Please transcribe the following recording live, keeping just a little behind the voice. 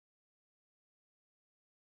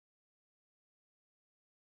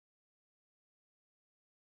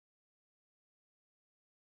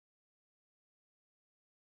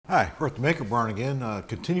Hi, we're at the Maker Barn again,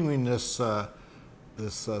 continuing this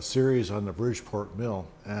series on the Bridgeport mill.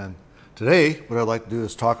 And today, what I'd like to do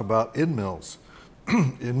is talk about end mills.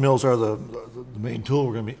 End mills are the main tool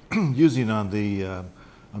we're going to be using on the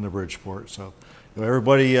Bridgeport. So,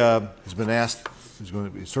 everybody has been asked who's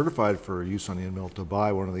going to be certified for use on the end mill to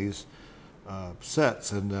buy one of these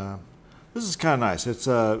sets, and this is kind of nice. It's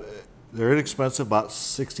they're inexpensive, about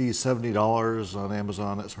 $60, $70 on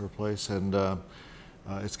Amazon, that sort of place, and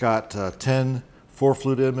it's got 10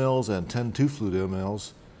 4-flute end mills and 10 2-flute end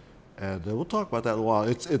mills, and we'll talk about that in a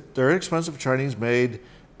while. They're inexpensive, Chinese made,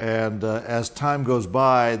 and as time goes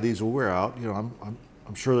by, these will wear out. You know,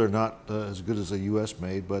 I'm sure they're not as good as a U.S.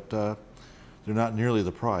 made, but they're not nearly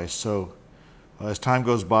the price. So as time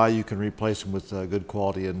goes by, you can replace them with good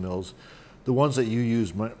quality end mills, the ones that you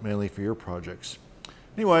use mainly for your projects.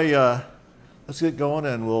 Anyway, let's get going,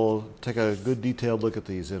 and we'll take a good detailed look at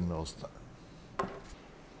these end mills.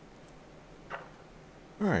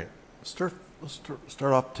 All right, let's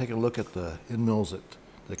start off taking a look at the end mills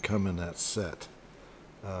that come in that set.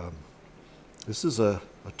 This is a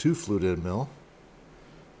 2-flute end mill,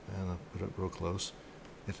 and I'll put it real close.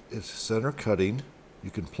 It's center cutting.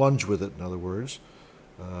 You can plunge with it, in other words.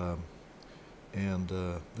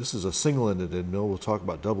 This is a single-ended end mill. We'll talk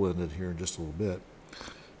about double-ended here in just a little bit.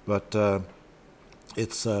 But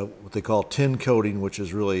it's what they call tin coating, which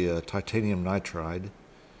is really titanium nitride.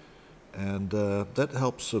 And that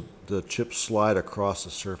helps the chips slide across the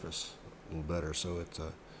surface a little better. So it's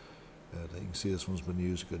you can see this one's been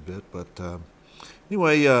used a good bit. But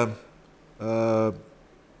anyway,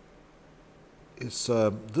 these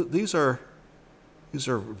are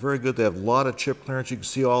very good. They have a lot of chip clearance. You can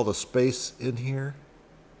see all the space in here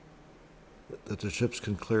that the chips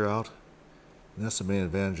can clear out. And that's the main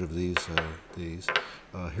advantage of these.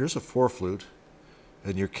 Here's a 4-flute,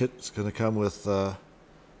 and your kit's going to come with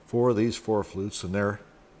 4 of these 4-flutes, and they're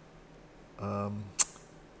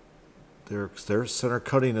center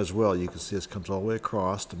cutting as well. You can see this comes all the way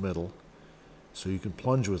across the middle, so you can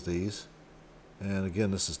plunge with these. And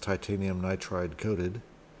again, this is titanium nitride coated.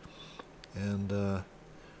 And a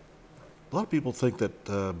lot of people think that,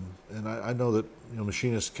 and I know that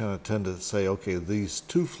machinists kind of tend to say, okay, these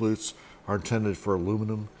 2 flutes are intended for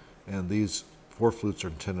aluminum, and these 4 flutes are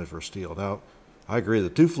intended for steel. Now, I agree. The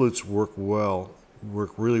 2 flutes work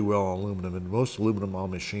really well on aluminum, and most aluminum I'll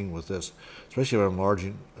machine with this, especially if I'm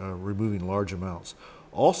removing large amounts.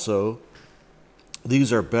 Also,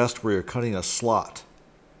 these are best where you're cutting a slot,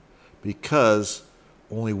 because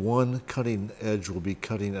only one cutting edge will be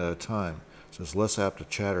cutting at a time, so it's less apt to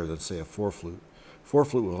chatter than, say, a 4-flute.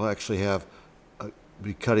 4-flute will actually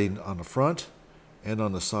be cutting on the front and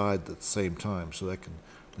on the side at the same time, so that can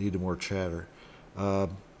lead to more chatter.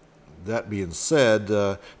 That being said,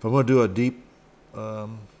 if I'm going to do a deep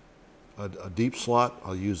slot,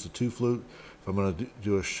 I'll use the 2-flute. If I'm going to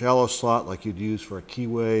do a shallow slot, like you'd use for a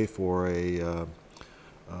keyway, for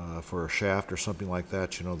a shaft or something like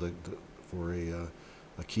that, for a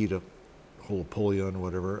key to hold a pulley on, or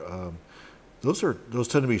whatever. Those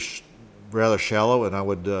tend to be rather shallow, and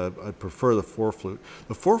I'd prefer the 4-flute.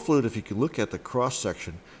 The 4-flute, if you can look at the cross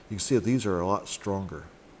section, you can see that these are a lot stronger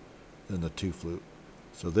than the 2-flute.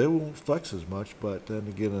 So they won't flex as much, but then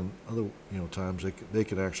again, in other times they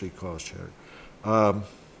can actually cause chatter. What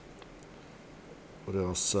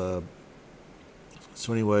else? So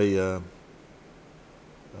anyway,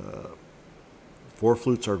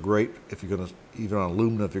 4-flutes are great if you're going to, even on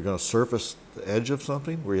aluminum, if you're going to surface the edge of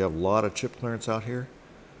something where you have a lot of chip clearance out here.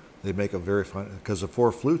 They make a very fine, because the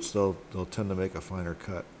 4-flutes, they'll tend to make a finer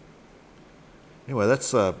cut. Anyway,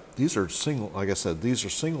 these are single. Like I said, these are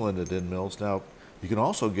single-ended end mills. Now, you can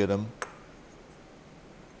also get them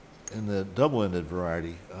in the double-ended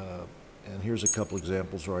variety, and here's a couple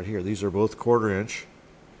examples right here. These are both 1/4 inch,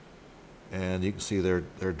 and you can see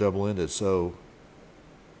they're double-ended, so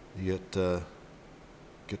you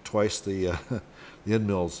get twice the the end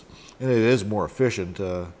mills, and it is more efficient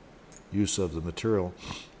use of the material.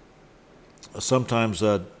 Sometimes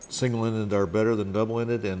single-ended are better than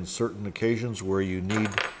double-ended in certain occasions where you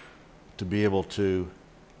need to be able to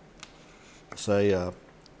say,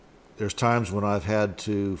 there's times when I've had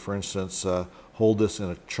to, for instance, hold this in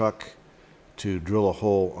a chuck to drill a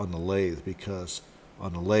hole on the lathe, because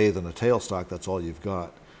on the lathe and the tailstock, that's all you've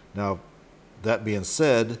got. Now, that being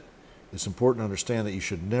said, it's important to understand that you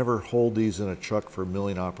should never hold these in a chuck for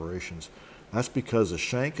milling operations. That's because the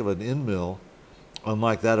shank of an end mill,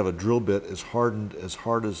 unlike that of a drill bit, is hardened as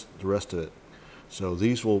hard as the rest of it. So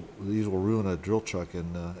these will ruin a drill chuck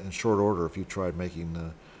in short order if you tried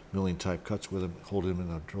making milling type cuts with them, hold them in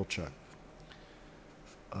a drill chuck.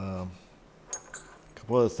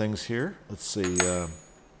 couple other things here. Let's see.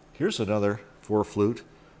 Here's another 4-flute.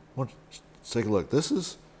 Let's take a look. This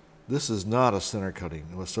is not a center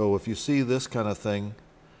cutting. So if you see this kind of thing,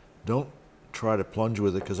 don't try to plunge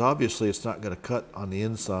with it, because obviously it's not going to cut on the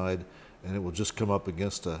inside, and it will just come up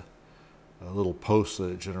against a little post that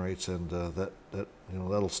it generates, and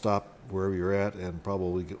that'll stop wherever you're at and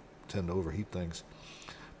probably tend to overheat things.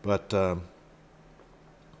 But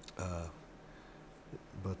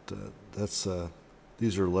that's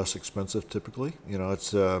these are less expensive typically.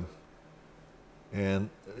 It's and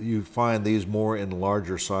you find these more in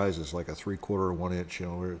larger sizes, like a 3/4 or 1 inch.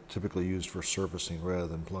 They're typically used for surfacing rather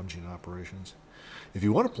than plunging operations. If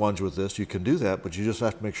you want to plunge with this, you can do that, but you just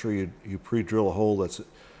have to make sure you pre-drill a hole that's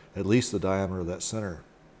at least the diameter of that center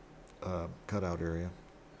cutout area,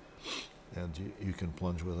 and you can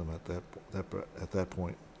plunge with them at that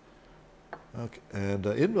point. Okay, and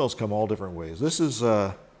end mills come all different ways. This is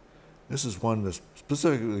one that's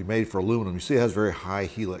specifically made for aluminum. You see, it has very high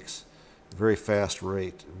helix, very fast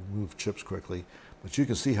rate, move chips quickly, but you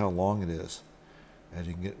can see how long it is, and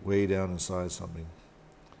you can get way down inside something.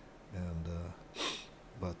 And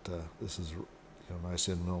this is a nice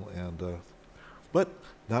end mill, and but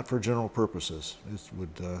not for general purposes. It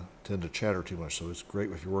would tend to chatter too much, so it's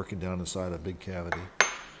great if you're working down inside a big cavity.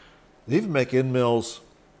 They even make end mills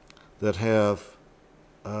that have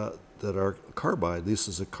that are carbide. This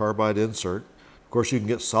is a carbide insert. Of course, you can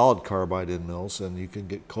get solid carbide end mills, and you can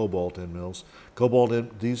get cobalt end mills.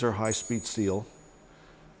 These are high-speed steel.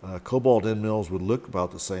 Cobalt end mills would look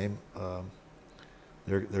about the same.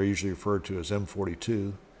 They're usually referred to as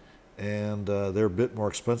M42, and they're a bit more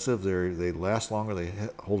expensive. They last longer. They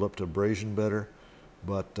hold up to abrasion better,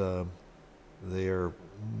 but they are a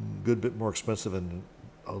good bit more expensive and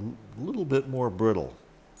a little bit more brittle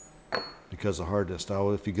because of hardness. Now,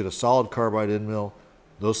 if you get a solid carbide end mill,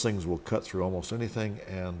 those things will cut through almost anything,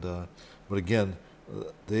 and but again,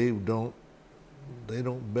 they don't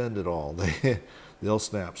bend at all. They'll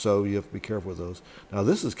snap, so you have to be careful with those. Now,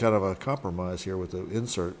 this is kind of a compromise here with the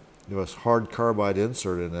insert. You have a hard carbide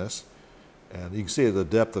insert in this, and you can see the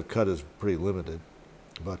depth of cut is pretty limited,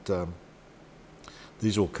 but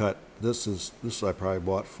these will cut. This I probably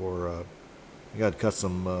bought for. I got to cut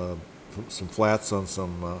some flats on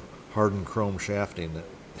some hardened chrome shafting.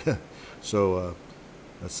 So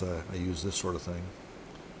I use this sort of thing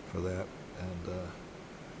for that. And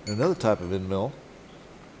another type of end mill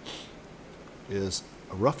is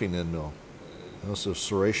a roughing end mill. Notice those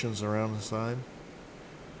serrations around the side.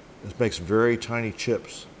 This makes very tiny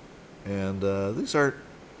chips, and these aren't.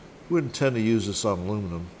 Wouldn't tend to use this on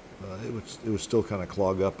aluminum. It would still kind of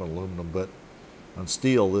clog up on aluminum, but on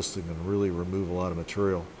steel, this thing can really remove a lot of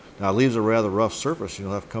material. Now, it leaves a rather rough surface.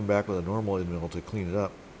 You'll have to come back with a normal end mill to clean it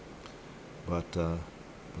up. But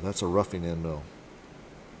that's a roughing end mill.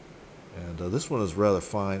 And this one is rather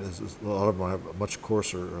fine. A lot of them have much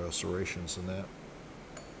coarser serrations than that.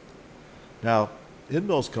 Now, end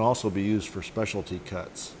mills can also be used for specialty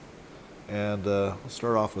cuts. And let's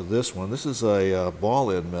start off with this one. This is a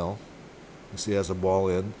ball end mill. You see it has a ball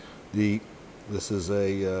end. This is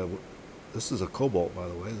a cobalt, by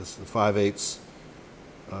the way. This is the 5/8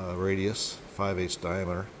 radius, 5/8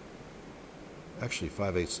 diameter. Actually,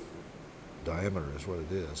 5/8 diameter is what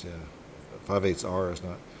it is, yeah. 5/8 R is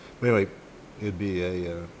not. But anyway, it'd be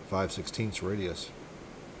a 5/16 radius.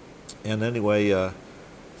 And anyway,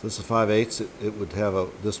 this is 5/8. It would have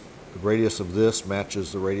the radius of this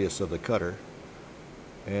matches the radius of the cutter,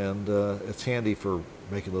 and it's handy for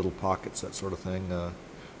making little pockets, that sort of thing.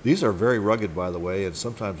 These are very rugged, by the way, and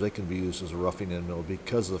sometimes they can be used as a roughing end mill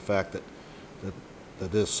because of the fact that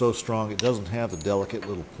it is so strong. It doesn't have the delicate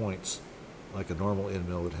little points like a normal end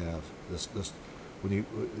mill would have.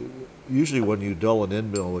 Usually when you dull an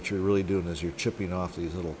end mill, what you're really doing is you're chipping off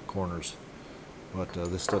these little corners. But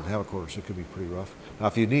this doesn't have a corner, so it could be pretty rough. Now,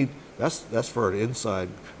 if you need, that's for an inside,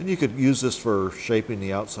 and you could use this for shaping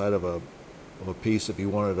the outside of a piece if you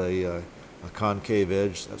wanted a concave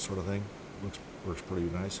edge, that sort of thing. Works pretty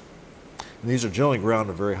nice. And these are generally ground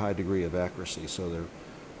to a very high degree of accuracy, so they're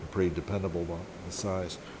pretty dependable on the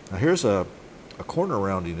size. Now, here's a corner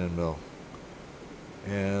rounding end mill,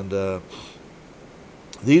 and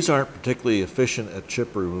these aren't particularly efficient at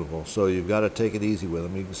chip removal, so you've got to take it easy with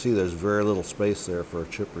them. You can see there's very little space there for a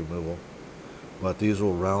chip removal, but these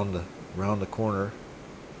will round the corner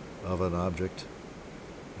of an object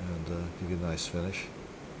and give you a nice finish.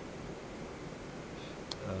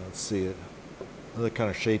 Let's see it. Another kind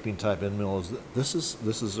of shaping type end mill is this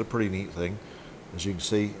is a pretty neat thing, as you can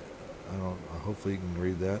see. Hopefully you can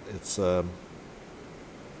read that. It's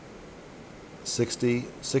 60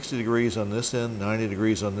 degrees on this end, 90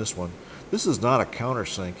 degrees on this one. This is not a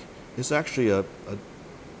countersink. It's actually a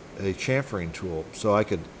chamfering tool. So I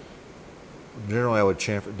could, generally I would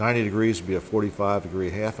chamfer, 90 degrees would be a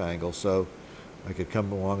 45-degree half angle, so I could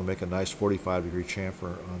come along and make a nice 45-degree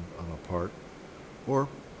chamfer on a part. Or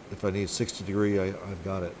if I need 60 degree, I've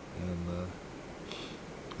got it. And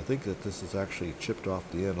I think that this is actually chipped off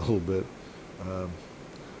the end a little bit.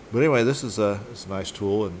 But anyway, it's a nice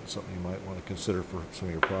tool and something you might want to consider for some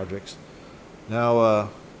of your projects. Now,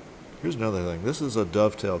 here's another thing. This is a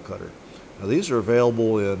dovetail cutter. Now, these are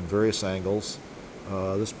available in various angles.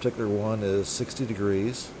 This particular one is 60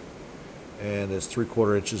 degrees and it's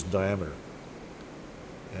 3/4 inches in diameter.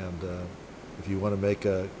 And if you want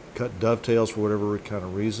to cut dovetails for whatever kind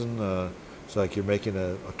of reason, it's like you're making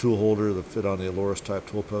a tool holder that fit on the Aloris type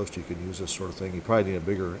tool post, you can use this sort of thing. You probably need a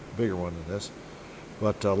bigger one than this.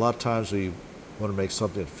 But a lot of times we want to make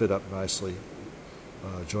something that fit up nicely,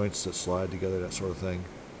 joints that slide together, that sort of thing.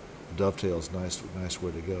 Dovetail is a nice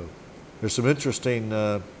way to go. There's some interesting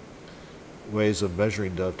ways of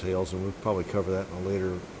measuring dovetails, and we'll probably cover that in a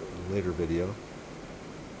later video.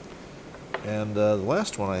 And the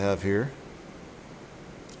last one I have here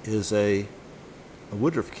is a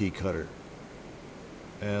Woodruff Key Cutter,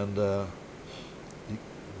 and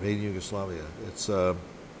made in Yugoslavia. It's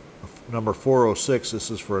number 406.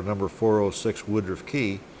 This is for a number 406 Woodruff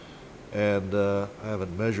key, and I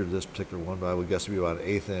haven't measured this particular one, but I would guess it'd be about an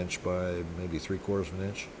 1/8 inch by maybe 3/4 of an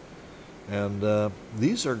inch. And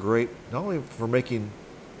these are great not only for making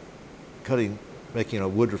a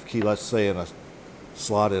Woodruff key, let's say in a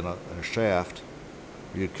slot in a shaft.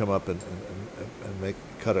 You'd come up and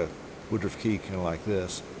cut a Woodruff key kind of like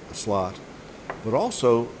this, a slot. But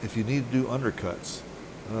also, if you need to do undercuts,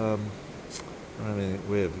 I don't have any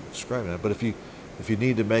way of describing that. But if you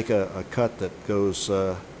need to make a cut that goes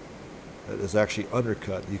that is actually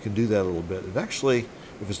undercut, you can do that a little bit. And actually,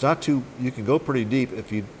 if it's not too, you can go pretty deep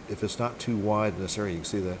if it's not too wide in this area. You can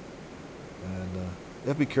see that. And you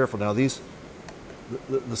have to be careful. Now this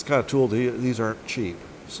kind of tool, these aren't cheap,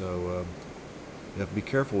 so you have to be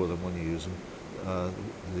careful with them when you use them.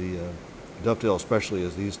 The dovetail especially,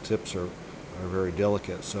 as these tips are very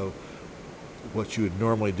delicate. So what you would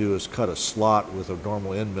normally do is cut a slot with a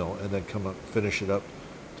normal end mill and then come up, finish it up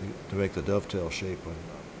to make the dovetail shape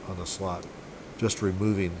on the slot, just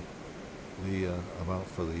removing the amount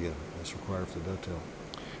for that's required for the dovetail.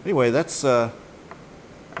 Anyway, that's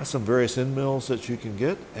some various end mills that you can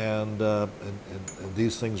get, and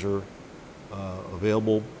these things are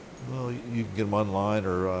available. Well, you can get them online,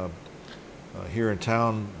 or here in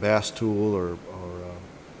town, Bass Tool or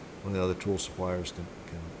one of the other tool suppliers can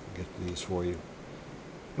get these for you.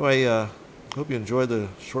 Anyway, hope you enjoyed the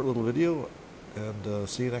short little video, and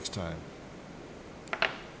see you next time.